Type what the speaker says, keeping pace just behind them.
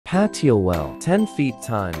Patiowell, 10 feet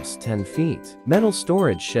times 10 feet. Metal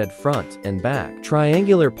storage shed front and back.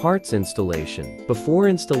 Triangular parts installation. Before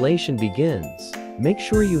installation begins, make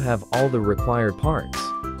sure you have all the required parts.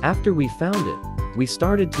 After we found it, we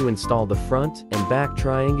started to install the front and back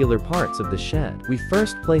triangular parts of the shed. We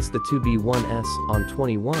first placed the 2B1S on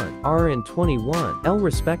 21R and 21L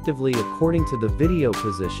respectively according to the video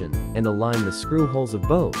position and align the screw holes of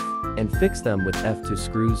both and fix them with F2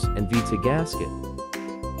 screws and V2 gasket.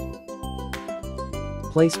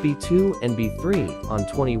 Place B2 and B3 on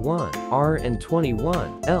 21R and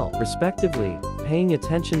 21L respectively, paying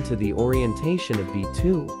attention to the orientation of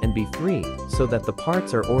B2 and B3 so that the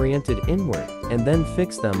parts are oriented inward, and then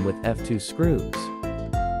fix them with F2 screws.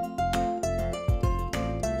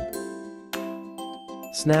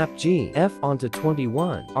 Snap G/F onto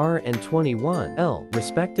 21R and 21L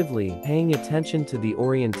respectively, paying attention to the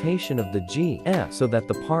orientation of the G/F so that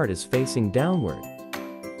the part is facing downward.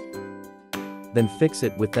 Then fix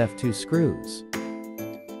it with F2 screws.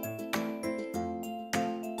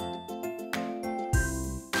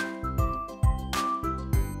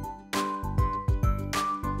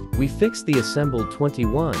 We fixed the assembled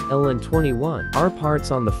 21L and 21R parts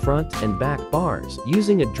on the front and back bars,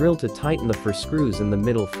 using a drill to tighten the four screws in the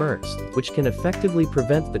middle first, which can effectively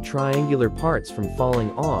prevent the triangular parts from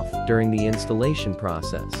falling off during the installation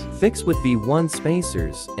process. Fix with B1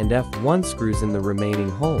 spacers and F1 screws in the remaining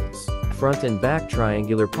holes. Front and back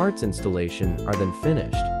triangular parts installation are then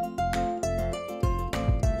finished.